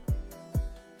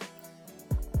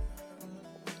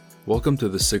Welcome to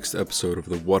the 6th episode of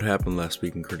the What Happened Last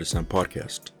Week in Kurdistan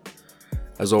podcast.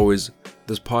 As always,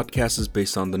 this podcast is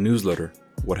based on the newsletter,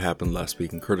 What Happened Last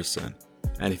Week in Kurdistan.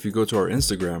 And if you go to our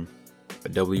Instagram,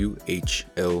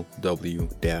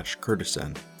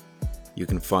 WHLW-Kurdistan, you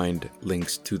can find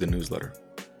links to the newsletter.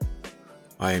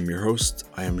 I am your host,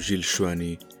 I am Gilles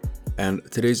Chouani, and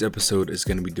today's episode is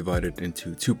going to be divided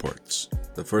into two parts.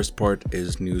 The first part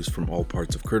is news from all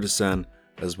parts of Kurdistan,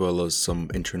 as well as some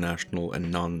international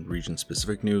and non-region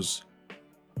specific news.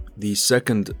 The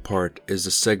second part is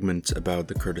a segment about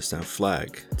the Kurdistan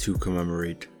flag to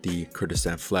commemorate the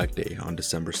Kurdistan Flag Day on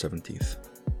December 17th.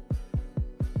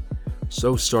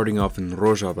 So starting off in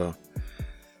Rojava,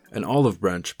 an olive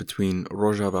branch between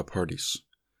Rojava parties.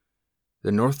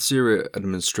 The North Syria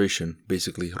administration,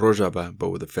 basically Rojava but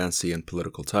with a fancy and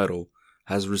political title,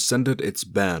 has rescinded its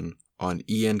ban on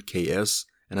ENKS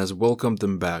and has welcomed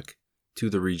them back to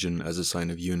the region as a sign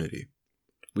of unity.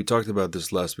 We talked about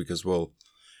this last week as well.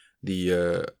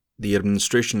 The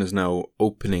administration is now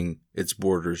opening its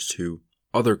borders to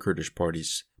other Kurdish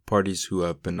parties who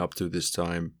have been up to this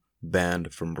time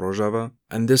banned from Rojava,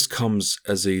 and this comes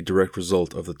as a direct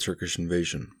result of the Turkish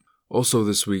invasion. Also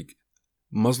this week,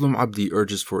 Mazlum Abdi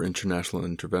urges for international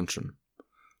intervention.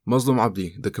 Mazlum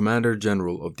Abdi, the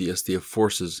Commander-General of the SDF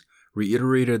forces,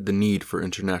 reiterated the need for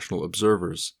international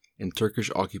observers in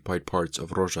Turkish-occupied parts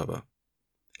of Rojava.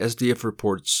 SDF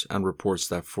reports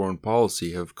that foreign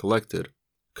policy have collected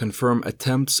confirm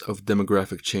attempts of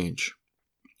demographic change.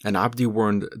 And Abdi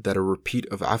warned that a repeat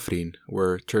of Afrin,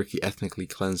 where Turkey ethnically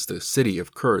cleansed the city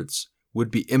of Kurds,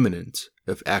 would be imminent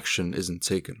if action isn't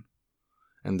taken.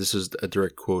 And this is a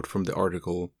direct quote from the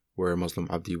article where Mazlum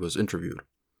Abdi was interviewed.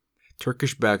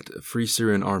 Turkish-backed Free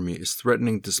Syrian Army is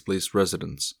threatening displaced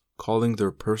residents, calling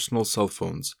their personal cell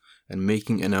phones and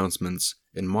making announcements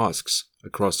in mosques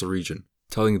across the region,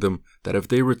 telling them that if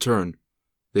they return,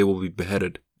 they will be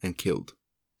beheaded and killed.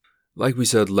 Like we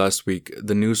said last week,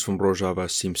 the news from Rojava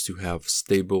seems to have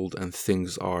stabled and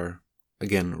things are,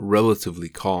 again, relatively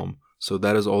calm, so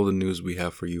that is all the news we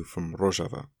have for you from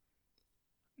Rojava.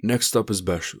 Next up is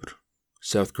Bashur,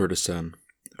 South Kurdistan,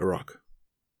 Iraq.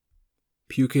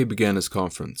 PUK began his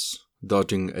conference,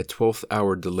 dodging a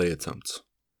 12th-hour delay attempt.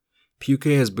 PUK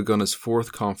has begun its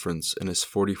fourth conference in its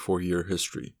 44-year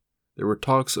history. There were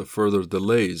talks of further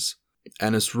delays,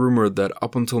 and it's rumored that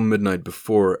up until midnight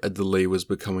before, a delay was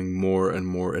becoming more and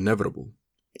more inevitable.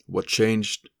 What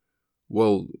changed?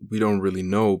 Well, we don't really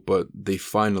know, but they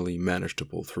finally managed to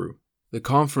pull through. The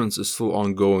conference is still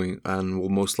ongoing and will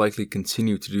most likely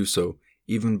continue to do so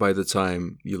even by the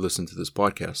time you listen to this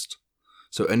podcast.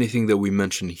 So anything that we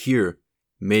mention here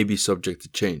may be subject to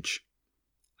change.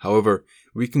 However,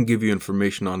 we can give you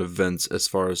information on events as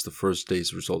far as the first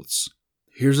day's results.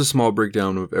 Here's a small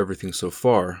breakdown of everything so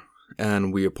far,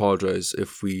 and we apologize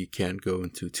if we can't go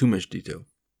into too much detail.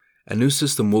 A new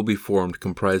system will be formed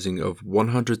comprising of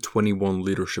 121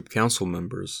 leadership council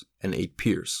members and 8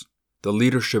 peers. The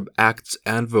leadership acts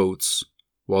and votes,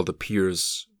 while the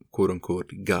peers,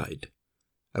 quote-unquote, guide.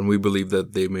 And we believe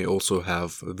that they may also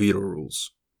have veto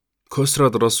rules.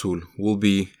 Khosrad Rasul will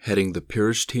be heading the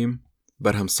peerage team,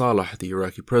 Barham Saleh, the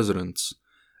Iraqi president,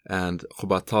 and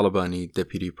Khubat Talabani,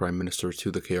 deputy prime minister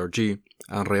to the KRG,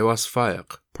 and Rewas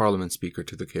Fayaq, parliament speaker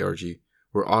to the KRG,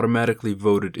 were automatically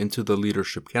voted into the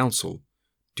leadership council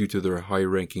due to their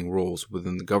high-ranking roles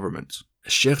within the government.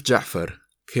 Sheikh Ja'far,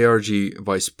 KRG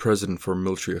vice president for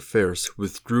military affairs,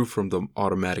 withdrew from the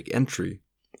automatic entry,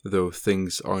 though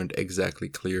things aren't exactly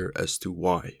clear as to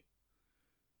why.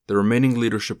 The remaining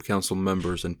leadership council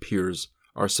members and peers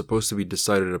are supposed to be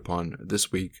decided upon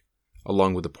this week,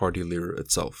 along with the party leader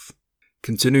itself.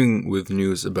 Continuing with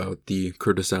news about the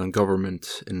Kurdistan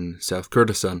government in South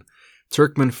Kurdistan,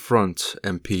 Turkmen Front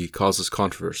MP causes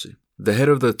controversy. The head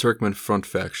of the Turkmen Front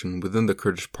faction within the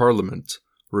Kurdish parliament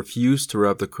refused to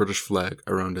wrap the Kurdish flag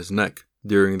around his neck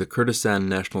during the Kurdistan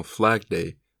National Flag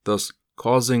Day, thus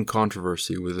causing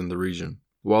controversy within the region.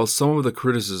 While some of the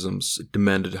criticisms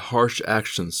demanded harsh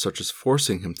actions such as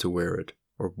forcing him to wear it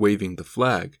or waving the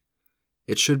flag,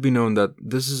 it should be known that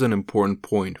this is an important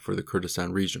point for the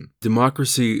Kurdistan region.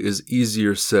 Democracy is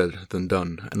easier said than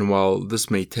done, and while this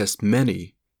may test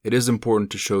many, it is important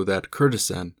to show that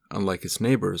Kurdistan, unlike its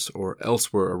neighbors or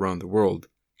elsewhere around the world,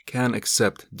 can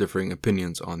accept differing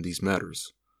opinions on these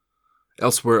matters.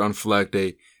 Elsewhere on Flag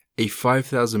Day, a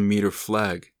 5,000-meter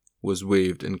flag was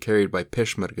waved and carried by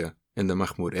Peshmerga in the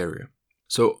Mahmud area.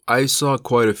 So I saw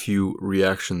quite a few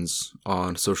reactions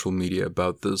on social media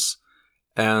about this,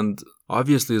 and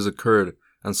obviously as a Kurd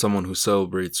and someone who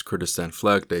celebrates Kurdistan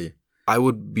Flag Day, I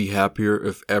would be happier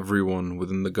if everyone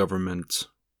within the government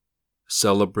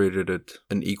celebrated it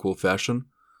in equal fashion.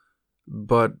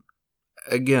 But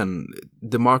again,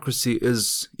 democracy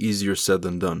is easier said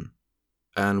than done.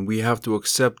 And we have to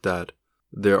accept that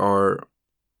there are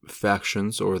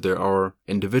factions or there are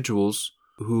individuals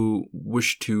who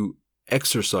wish to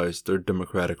exercise their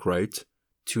democratic right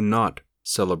to not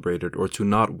celebrate it or to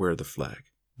not wear the flag.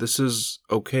 This is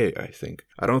okay, I think.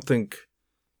 I don't think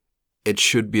it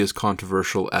should be as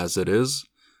controversial as it is.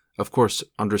 Of course,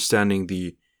 understanding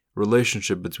the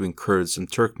relationship between Kurds and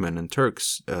Turkmen and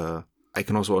Turks, I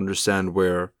can also understand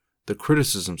where the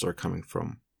criticisms are coming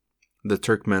from. The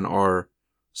Turkmen are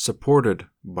supported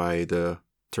by the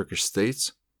Turkish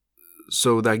states,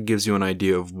 so that gives you an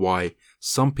idea of why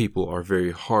some people are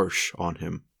very harsh on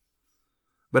him.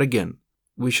 But again,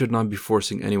 we should not be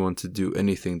forcing anyone to do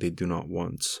anything they do not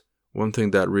want. One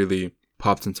thing that really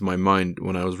popped into my mind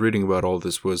when I was reading about all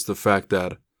this was the fact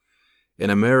that in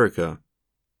America,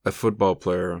 a football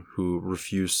player who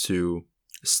refused to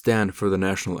stand for the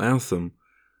national anthem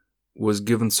was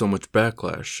given so much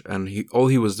backlash, and all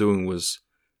he was doing was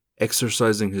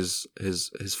exercising his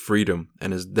freedom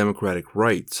and his democratic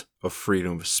right of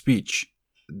freedom of speech.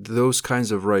 Those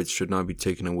kinds of rights should not be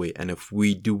taken away, and if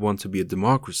we do want to be a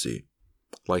democracy,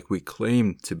 like we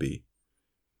claim to be,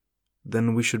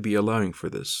 then we should be allowing for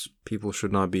this. People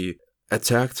should not be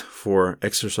attacked for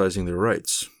exercising their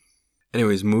rights.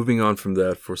 Anyways, moving on from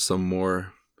that for some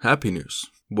more happy news.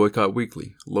 Boycott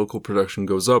Weekly. Local production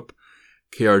goes up.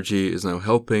 KRG is now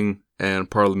helping, and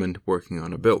Parliament working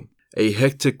on a bill. A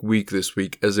hectic week this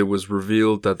week as it was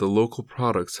revealed that the local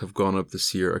products have gone up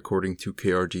this year according to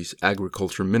KRG's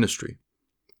Agriculture Ministry,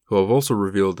 who have also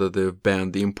revealed that they have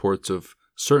banned the imports of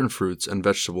certain fruits and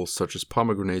vegetables such as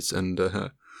pomegranates and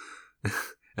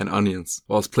onions,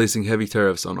 whilst placing heavy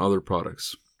tariffs on other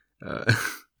products.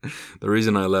 The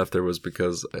reason I laughed there was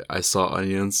because I saw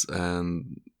onions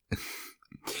and...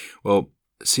 well,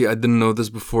 see, I didn't know this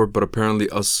before, but apparently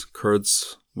us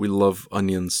Kurds, we love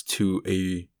onions to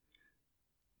a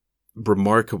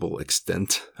remarkable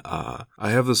extent. I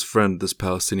have this friend, this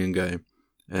Palestinian guy,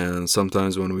 and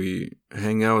sometimes when we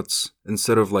hang out,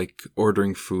 instead of like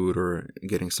ordering food or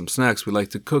getting some snacks, we like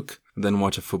to cook and then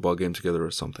watch a football game together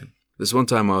or something. This one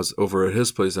time I was over at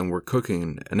his place and we're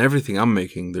cooking, and everything I'm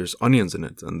making, there's onions in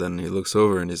it. And then he looks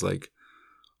over and he's like,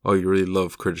 "Oh, you really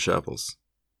love Kurdish apples?"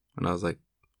 And I was like,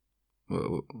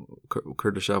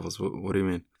 "Kurdish apples? What do you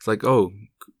mean?" It's like, "Oh,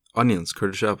 onions,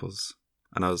 Kurdish apples."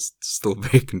 And I was still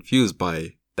very confused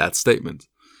by that statement.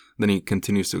 Then he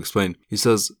continues to explain. He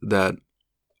says that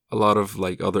a lot of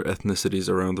like other ethnicities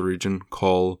around the region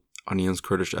call onions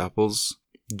Kurdish apples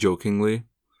jokingly,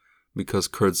 because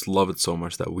Kurds love it so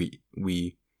much that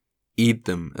we eat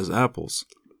them as apples.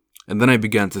 And then I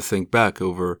began to think back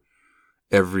over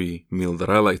every meal that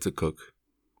I like to cook.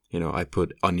 You know, I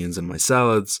put onions in my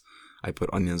salads, I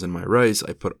put onions in my rice,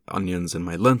 I put onions in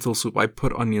my lentil soup, I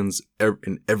put onions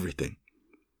in everything.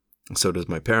 And so does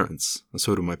my parents, and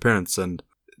so do my parents, and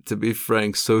to be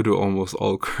frank, so do almost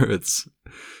all Kurds.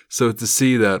 So to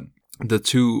see that the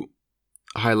two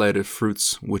highlighted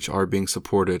fruits which are being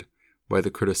supported by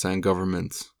the Kurdistan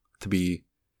government to be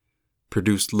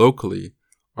produced locally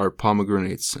are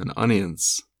pomegranates and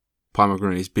onions.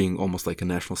 Pomegranates being almost like a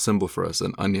national symbol for us,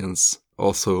 and onions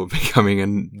also becoming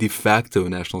a de facto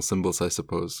national symbols, I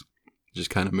suppose. Just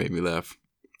kind of made me laugh.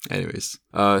 Anyways,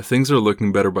 things are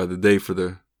looking better by the day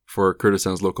for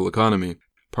Kurdistan's local economy.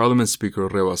 Parliament Speaker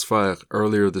Rewas Faik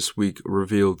earlier this week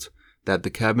revealed that the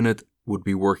cabinet would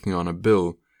be working on a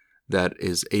bill that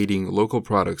is aiding local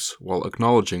products while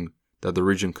acknowledging that the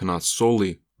region cannot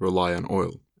solely rely on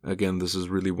oil. Again, this is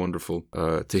really wonderful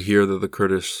to hear that the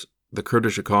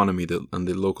Kurdish economy and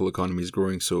the local economy is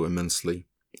growing so immensely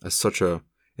in such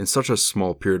a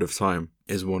small period of time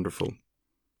is wonderful.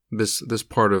 This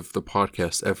part of the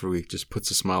podcast every week just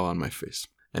puts a smile on my face.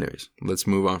 Anyways, let's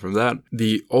move on from that.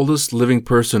 The oldest living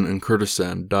person in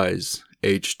Kurdistan dies,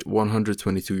 aged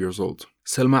 122 years old.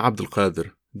 Selma Abdul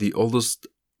Qadir, the oldest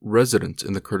resident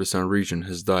in the Kurdistan region,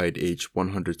 has died aged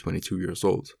 122 years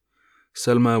old.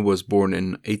 Selma was born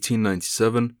in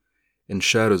 1897 in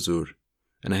Sharazur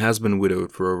and has been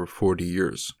widowed for over 40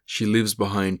 years. She leaves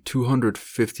behind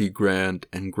 250 grand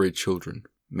and great children.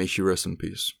 May she rest in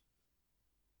peace.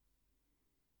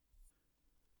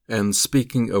 And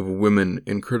speaking of women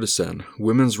in Kurdistan,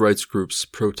 women's rights groups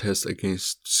protest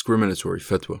against discriminatory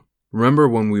fatwa. Remember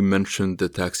when we mentioned the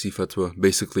taxi fatwa?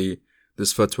 Basically,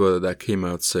 this fatwa that came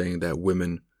out saying that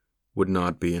women would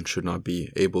not be and should not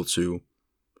be able to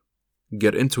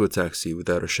get into a taxi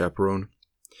without a chaperone.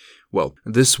 Well,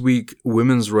 this week,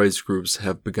 women's rights groups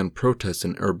have begun protests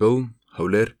in Erbil,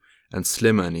 Hawler, and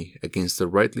Slimani against the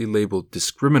rightly labeled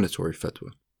discriminatory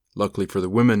fatwa. Luckily for the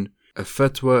women, a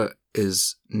fatwa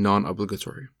is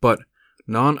non-obligatory. But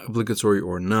non-obligatory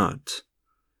or not,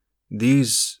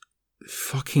 these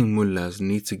fucking mullahs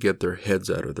need to get their heads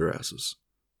out of their asses.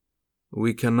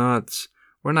 We're not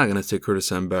going to take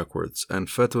Kurdistan backwards. And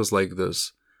fatwas like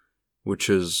this, which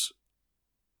is,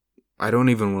 I don't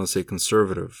even want to say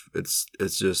conservative. It's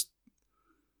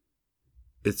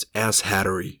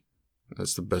ass-hattery.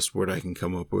 That's the best word I can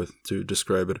come up with to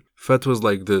describe it. Fatwas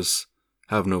like this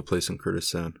have no place in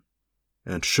Kurdistan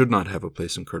and should not have a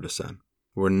place in Kurdistan.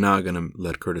 We're not going to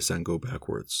let Kurdistan go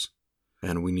backwards.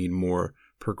 And we need more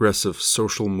progressive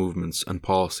social movements and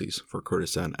policies for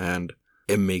Kurdistan. And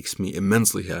it makes me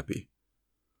immensely happy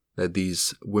that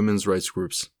these women's rights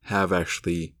groups have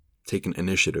actually taken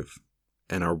initiative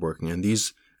and are working. And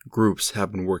these groups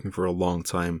have been working for a long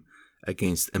time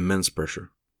against immense pressure.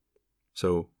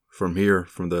 So from here,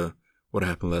 from the What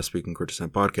Happened Last Week in Kurdistan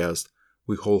podcast,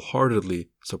 we wholeheartedly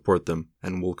support them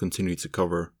and will continue to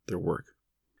cover their work.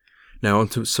 Now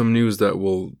onto some news that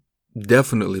will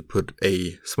definitely put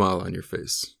a smile on your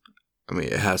face. I mean,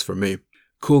 it has for me.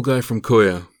 Cool guy from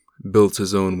Koya built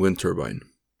his own wind turbine.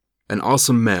 An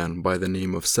awesome man by the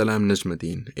name of Salam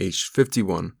Najmuddin, aged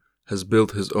 51, has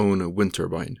built his own wind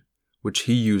turbine, which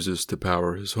he uses to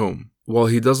power his home. While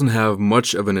he doesn't have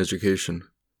much of an education,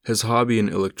 his hobby in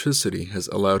electricity has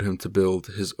allowed him to build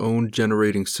his own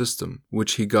generating system,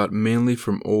 which he got mainly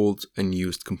from old and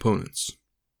used components.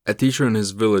 A teacher in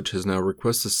his village has now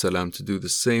requested Salam to do the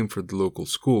same for the local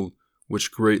school,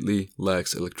 which greatly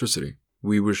lacks electricity.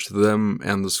 We wish them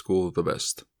and the school the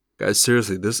best. Guys,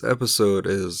 seriously, this episode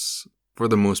is, for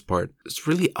the most part, it's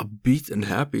really upbeat and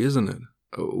happy, isn't it?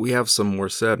 We have some more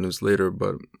sad news later,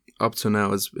 but up to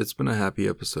now, it's been a happy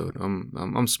episode.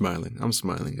 I'm smiling. I'm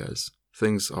smiling, guys.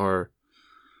 Things are,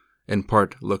 in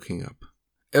part, looking up.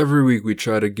 Every week we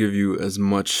try to give you as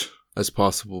much as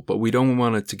possible, but we don't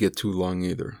want it to get too long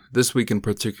either. This week in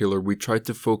particular, we tried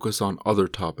to focus on other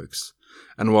topics.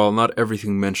 And while not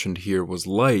everything mentioned here was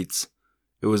light,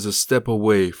 it was a step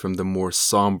away from the more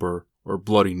somber or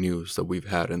bloody news that we've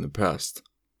had in the past.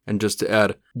 And just to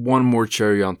add one more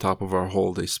cherry on top of our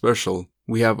holiday special,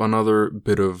 we have another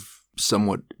bit of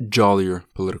somewhat jollier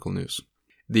political news.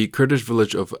 The Kurdish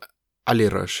village of Ali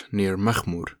Rash near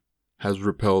Mahmur has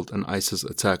repelled an ISIS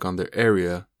attack on their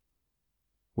area,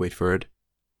 wait for it,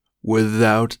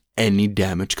 without any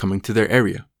damage coming to their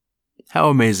area. How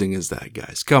amazing is that,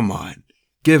 guys? Come on.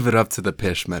 Give it up to the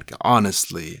Peshmerga,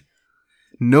 honestly.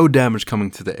 No damage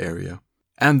coming to the area,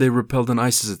 and they repelled an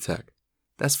ISIS attack.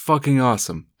 That's fucking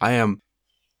awesome. I am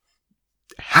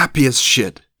happy as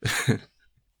shit.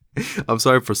 I'm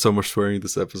sorry for so much swearing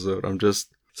this episode.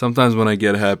 Sometimes when I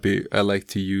get happy, I like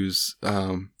to use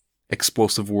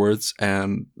explosive words,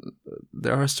 and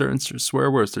there are certain swear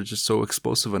words that are just so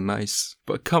explosive and nice.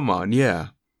 But come on, yeah.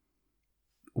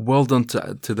 Well done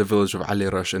to the village of Ali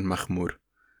Rash in Mahmur,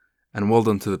 and well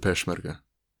done to the Peshmerga,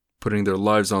 putting their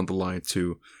lives on the line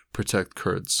to protect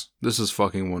Kurds. This is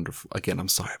fucking wonderful. Again, I'm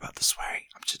sorry about the swearing.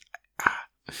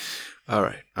 All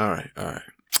right.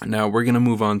 Now we're going to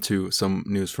move on to some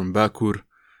news from Bakur,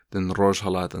 then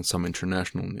Rojhelat, and some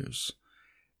international news.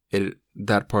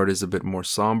 That part is a bit more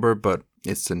somber, but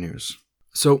it's the news.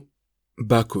 So,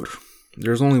 Bakur.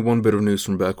 There's only one bit of news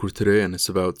from Bakur today, and it's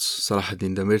about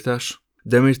Salahuddin Demirtas.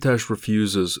 Demirtas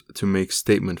refuses to make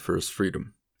statement for his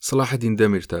freedom. Salahuddin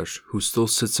Demirtas, who still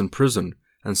sits in prison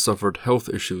and suffered health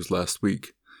issues last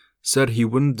week, said he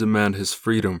wouldn't demand his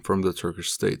freedom from the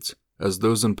Turkish state, as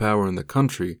those in power in the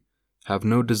country have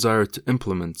no desire to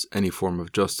implement any form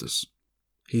of justice.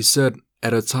 He said,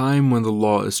 at a time when the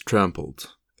law is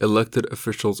trampled, elected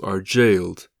officials are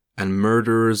jailed, and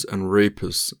murderers and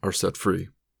rapists are set free,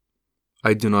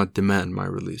 I do not demand my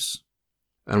release.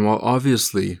 And while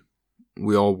obviously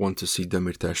we all want to see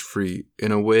Demirtas free,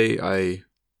 in a way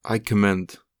I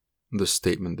commend the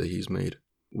statement that he's made.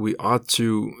 We ought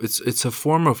to, it's a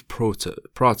form of protest,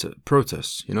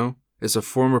 you know? It's a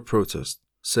form of protest,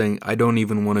 saying I don't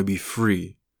even want to be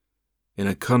free in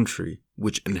a country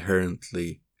which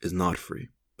inherently is not free.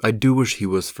 I do wish he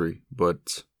was free,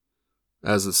 but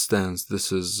as it stands,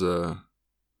 this is a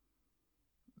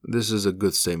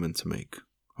good statement to make.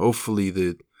 Hopefully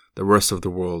the rest of the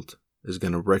world is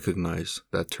going to recognize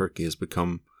that Turkey has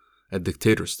become a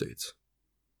dictator state,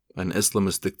 an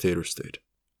Islamist dictator state.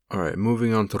 Alright,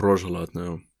 moving on to Rojhelat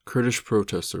now. Kurdish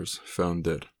protesters found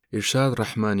dead. Irshad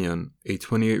Rahmanian, a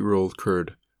 28-year-old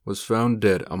Kurd, was found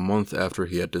dead a month after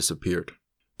he had disappeared.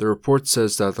 The report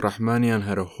says that Rahmanian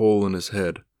had a hole in his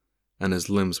head and his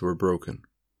limbs were broken.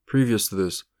 Previous to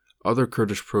this, other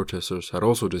Kurdish protesters had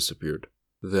also disappeared,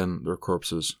 then their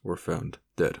corpses were found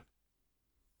dead.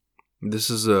 This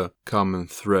is a common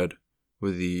thread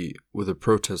with the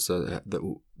protests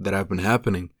that have been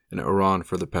happening in Iran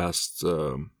for the past,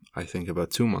 I think,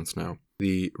 about 2 months now.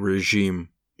 The regime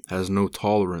has no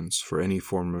tolerance for any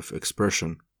form of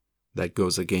expression that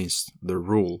goes against their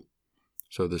rule.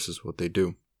 So this is what they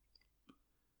do.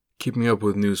 Keeping up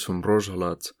with news from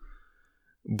Rojhelat,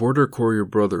 border courier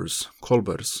brothers,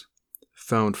 Kolbers,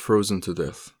 found frozen to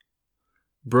death.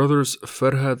 Brothers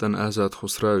Farhad and Azad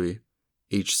Khosravi,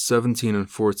 aged 17 and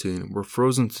 14, were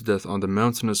frozen to death on the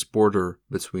mountainous border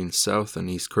between South and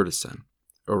East Kurdistan,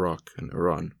 Iraq and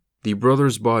Iran. The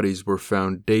brothers' bodies were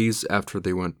found days after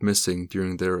they went missing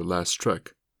during their last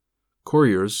trek.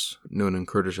 Couriers, known in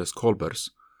Kurdish as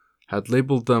Kolbers, had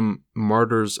labeled them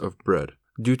martyrs of bread,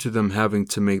 due to them having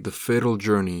to make the fatal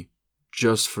journey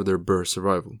just for their bare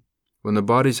survival. When the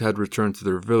bodies had returned to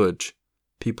their village,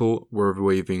 people were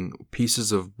waving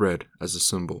pieces of bread as a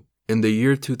symbol. In the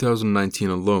year 2019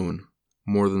 alone,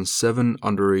 more than 7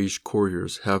 underage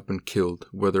couriers have been killed,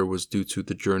 whether it was due to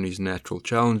the journey's natural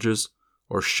challenges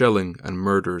or shelling and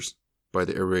murders by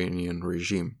the Iranian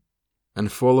regime.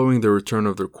 And following the return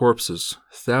of their corpses,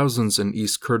 thousands in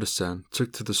East Kurdistan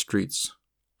took to the streets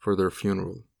for their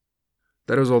funeral.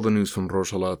 That is all the news from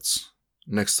Rojhelat.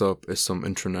 Next up is some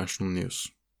international news.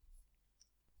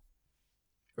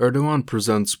 Erdogan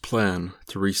presents plan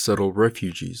to resettle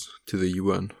refugees to the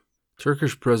UN.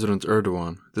 Turkish President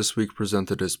Erdogan this week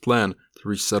presented his plan to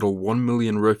resettle 1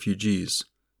 million refugees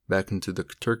back into the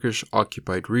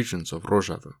Turkish-occupied regions of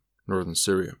Rojava, northern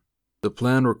Syria. The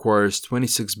plan requires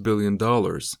 $26 billion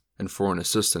in foreign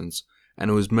assistance,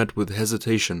 and it was met with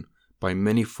hesitation by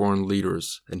many foreign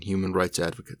leaders and human rights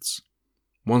advocates.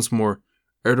 Once more,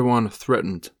 Erdogan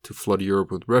threatened to flood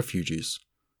Europe with refugees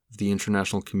if the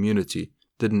international community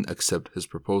didn't accept his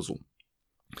proposal.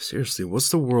 Seriously, what's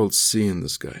the world seeing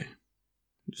this guy?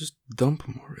 Just dump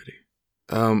him already.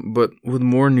 But with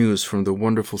more news from the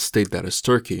wonderful state that is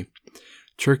Turkey,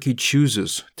 Turkey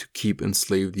chooses to keep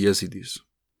enslaved Yazidis.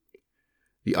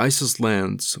 The ISIS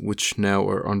lands, which now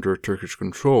are under Turkish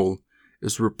control,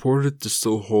 is reported to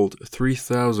still hold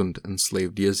 3,000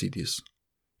 enslaved Yazidis.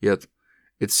 Yet,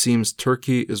 it seems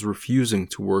Turkey is refusing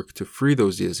to work to free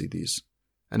those Yazidis,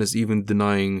 and is even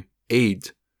denying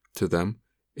aid to them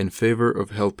in favor of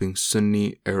helping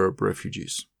Sunni Arab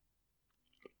refugees.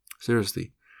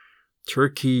 Seriously,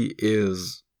 Turkey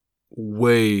is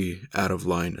way out of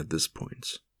line at this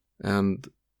point. And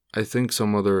I think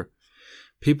some other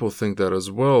people think that as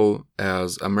well,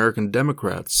 as American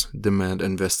Democrats demand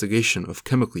investigation of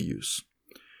chemical use.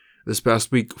 This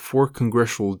past week, 4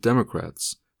 congressional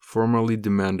Democrats formally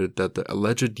demanded that the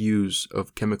alleged use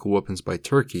of chemical weapons by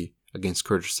Turkey against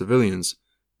Kurdish civilians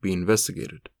be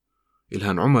investigated.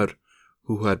 Ilhan Omar,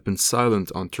 who had been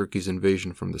silent on Turkey's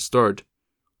invasion from the start,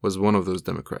 was one of those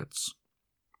Democrats.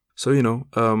 So,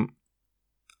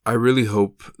 I really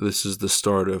hope this is the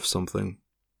start of something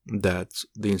that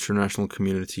the international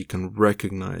community can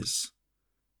recognize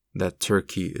that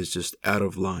Turkey is just out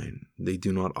of line. They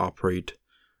do not operate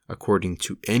according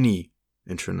to any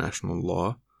international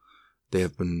law. They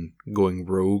have been going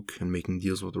rogue and making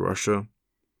deals with Russia.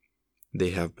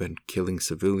 They have been killing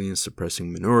civilians,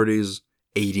 suppressing minorities,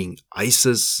 aiding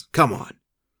ISIS. Come on.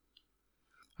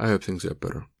 I hope things get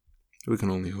better. We can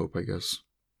only hope, I guess.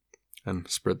 And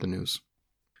spread the news.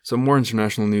 Some more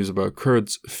international news about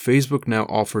Kurds. Facebook now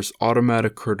offers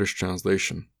automatic Kurdish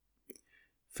translation.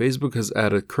 Facebook has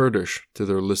added Kurdish to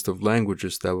their list of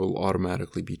languages that will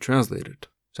automatically be translated.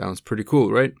 Sounds pretty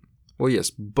cool, right? Well,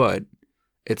 yes, but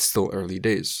it's still early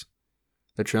days.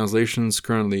 The translations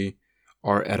currently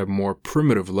are at a more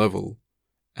primitive level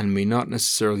and may not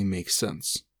necessarily make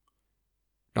sense.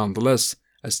 Nonetheless,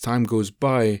 as time goes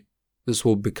by, this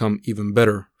will become even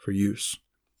better for use.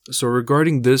 So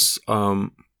regarding this,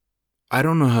 I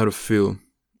don't know how to feel,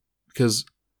 because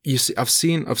you see, I've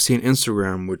seen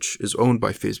Instagram, which is owned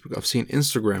by Facebook. I've seen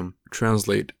Instagram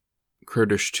translate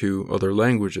Kurdish to other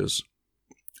languages,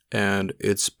 and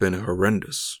it's been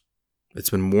horrendous. It's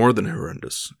been more than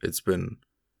horrendous. It's been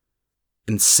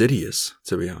insidious,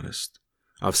 to be honest.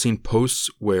 I've seen posts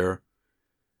where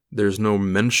there's no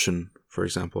mention, for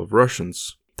example, of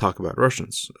Russians. Talk about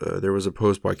Russians. There was a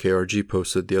post by KRG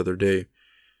posted the other day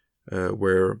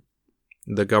where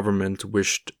the government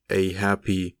wished a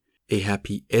happy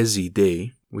Ezi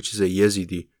Day, which is a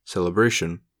Yazidi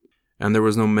celebration, and there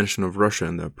was no mention of Russia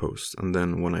in that post. And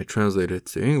then when I translated it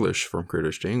to English, from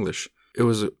Kurdish to English, it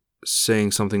was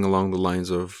saying something along the lines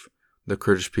of the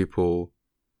Kurdish people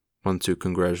want to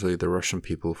congratulate the Russian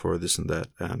people for this and that,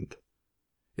 and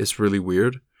it's really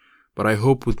weird. But I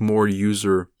hope with more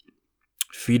user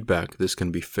feedback, this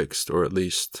can be fixed, or at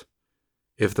least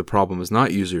if the problem is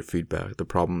not user feedback, the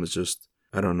problem is just,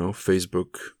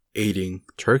 Facebook aiding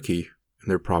Turkey in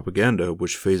their propaganda,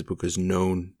 which Facebook is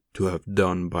known to have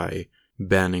done by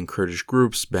banning Kurdish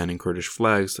groups, banning Kurdish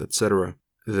flags, etc.,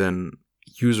 then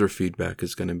user feedback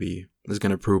is going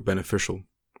to prove beneficial.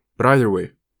 But either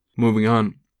way, moving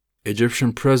on,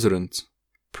 Egyptian president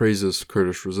praises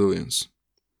Kurdish resilience.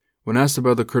 When asked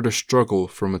about the Kurdish struggle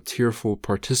from a tearful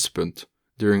participant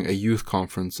during a youth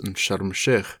conference in Sharm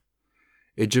el-Sheikh,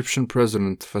 Egyptian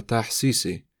President Fattah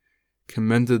Sisi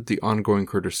commended the ongoing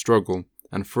Kurdish struggle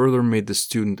and further made the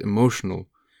student emotional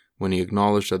when he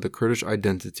acknowledged that the Kurdish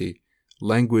identity,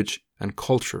 language, and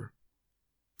culture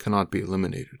cannot be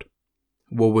eliminated.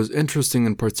 What was interesting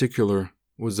in particular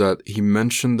was that he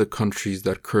mentioned the countries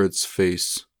that Kurds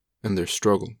face in their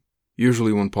struggle.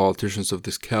 Usually when politicians of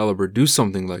this caliber do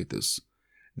something like this,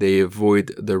 they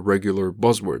avoid the regular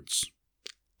buzzwords.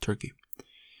 Turkey.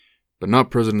 But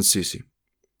not President Sisi.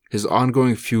 His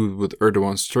ongoing feud with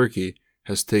Erdogan's Turkey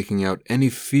has taken out any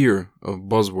fear of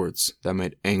buzzwords that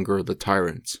might anger the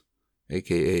tyrant,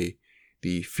 aka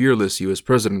the fearless US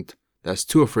president that's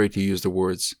too afraid to use the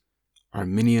words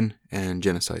Armenian and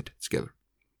genocide together.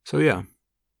 So yeah,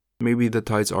 maybe the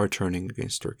tides are turning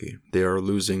against Turkey. They are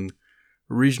losing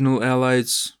regional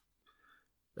allies,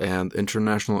 and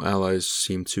international allies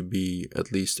seem to be,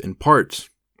 at least in part,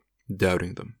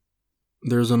 doubting them.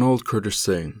 There's an old Kurdish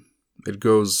saying. It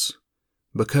goes,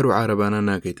 Bakaru Arabana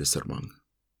Nagait Sarmang.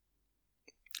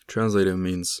 Translated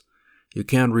means, you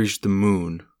can't reach the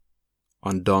moon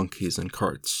on donkeys and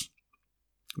carts.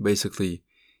 Basically,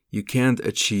 you can't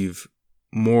achieve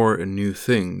more and new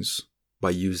things by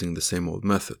using the same old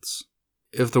methods.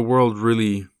 If the world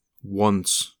really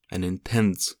wants and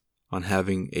intends on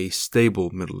having a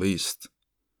stable Middle East,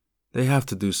 they have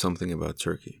to do something about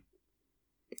Turkey.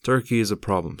 Turkey is a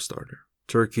problem starter.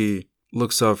 Turkey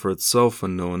looks out for itself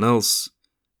and no one else,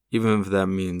 even if that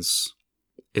means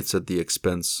it's at the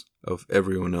expense of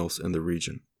everyone else in the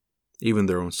region, even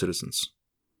their own citizens.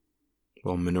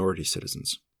 Well, minority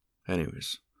citizens.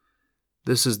 Anyways,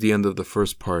 this is the end of the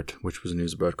first part, which was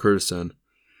news about Kurdistan.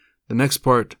 The next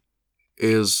part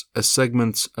is a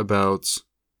segment about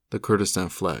the Kurdistan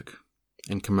flag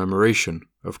in commemoration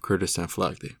of Kurdistan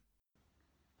Flag Day.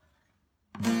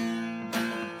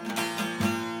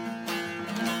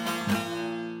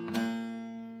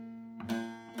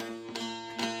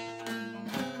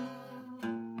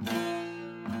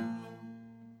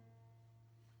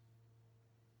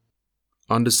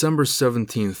 On December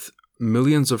 17th,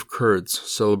 millions of Kurds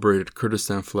celebrated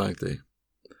Kurdistan Flag Day.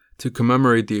 To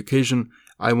commemorate the occasion,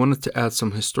 I wanted to add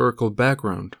some historical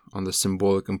background on the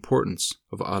symbolic importance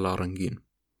of Ala Rangin,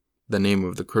 the name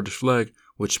of the Kurdish flag,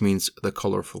 which means the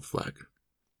colorful flag.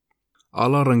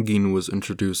 Ala Rangin was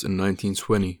introduced in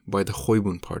 1920 by the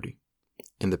Khoybun Party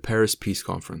in the Paris Peace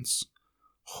Conference.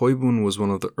 Khoybun was one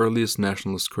of the earliest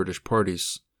nationalist Kurdish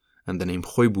parties, and the name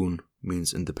Khoybun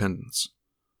means independence.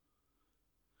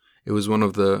 It was one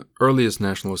of the earliest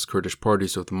nationalist Kurdish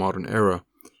parties of the modern era,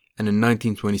 and in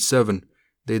 1927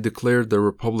 they declared the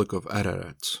Republic of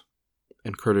Ararat,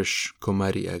 in Kurdish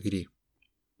Komari Agri.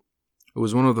 It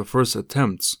was one of the first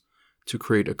attempts to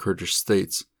create a Kurdish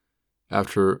state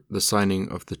after the signing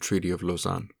of the Treaty of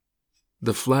Lausanne.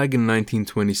 The flag in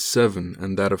 1927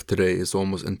 and that of today is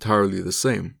almost entirely the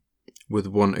same, with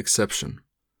one exception,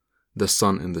 the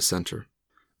sun in the center.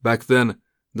 Back then,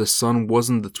 the sun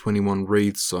wasn't the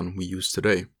 21-rayed sun we use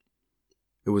today.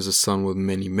 It was a sun with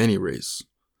many, many rays.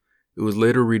 It was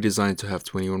later redesigned to have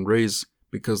 21 rays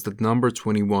because the number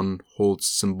 21 holds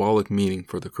symbolic meaning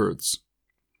for the Kurds.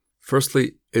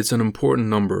 Firstly, it's an important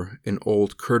number in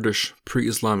old Kurdish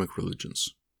pre-Islamic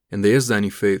religions. In the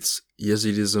Yazdani faiths,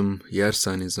 Yazidism,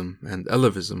 Yarsanism, and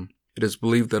Alevism, it is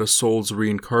believed that a soul is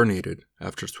reincarnated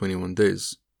after 21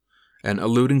 days. And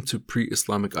alluding to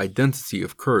pre-Islamic identity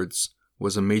of Kurds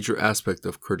was a major aspect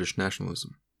of Kurdish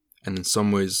nationalism, and in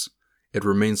some ways, it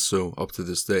remains so up to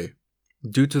this day.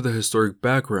 Due to the historic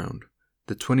background,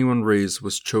 the 21 rays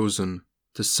was chosen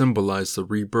to symbolize the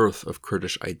rebirth of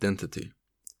Kurdish identity,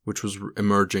 which was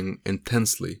emerging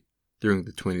intensely during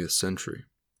the 20th century.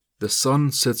 The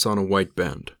sun sits on a white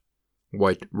band,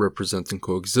 white representing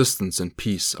coexistence and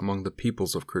peace among the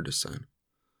peoples of Kurdistan.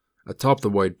 Atop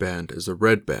the white band is a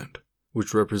red band,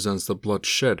 which represents the blood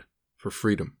shed for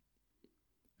freedom.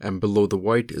 And below the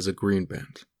white is a green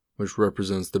band, which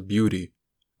represents the beauty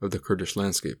of the Kurdish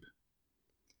landscape.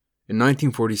 In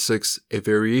 1946, a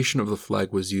variation of the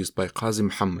flag was used by Qazi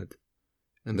Muhammad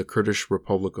in the Kurdish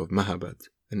Republic of Mahabad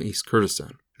in East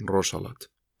Kurdistan, in Rojhelat.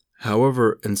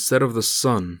 However, instead of the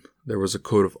sun, there was a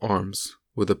coat of arms,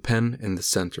 with a pen in the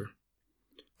center.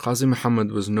 Qazi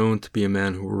Muhammad was known to be a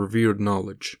man who revered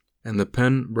knowledge, and the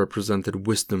pen represented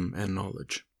wisdom and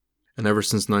knowledge. And ever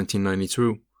since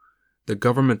 1992, the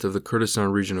government of the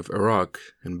Kurdistan region of Iraq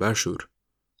in Bashur,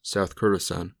 South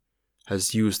Kurdistan,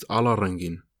 has used Ala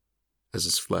Rangin as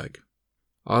its flag.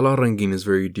 Ala Rangin is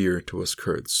very dear to us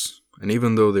Kurds, and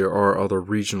even though there are other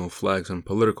regional flags and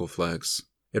political flags,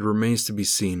 it remains to be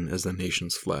seen as the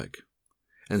nation's flag.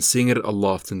 And seeing it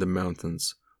aloft in the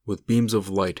mountains, with beams of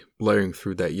light blaring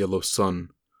through that yellow sun,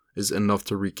 is enough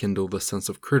to rekindle the sense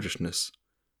of Kurdishness,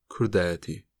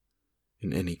 Kurdayati,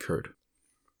 in any Kurd.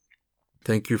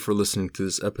 Thank you for listening to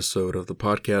this episode of the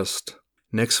podcast.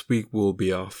 Next week we'll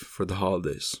be off for the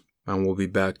holidays, and we'll be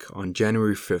back on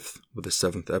January 5th with the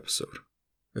 7th episode.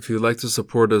 If you'd like to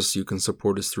support us, you can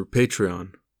support us through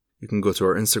Patreon. You can go to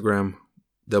our Instagram,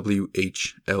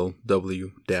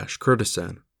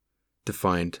 WHLW-Kurdistan, to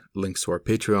find links to our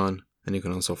Patreon, and you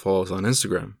can also follow us on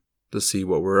Instagram to see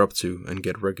what we're up to and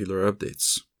get regular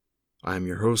updates. I am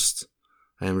your host.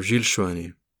 I am Gilles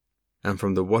Chouani, and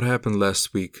from the What Happened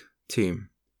Last Week team,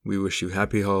 we wish you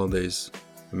happy holidays,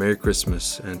 a Merry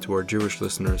Christmas, and to our Jewish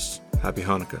listeners, Happy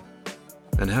Hanukkah,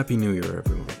 and Happy New Year,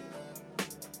 everyone.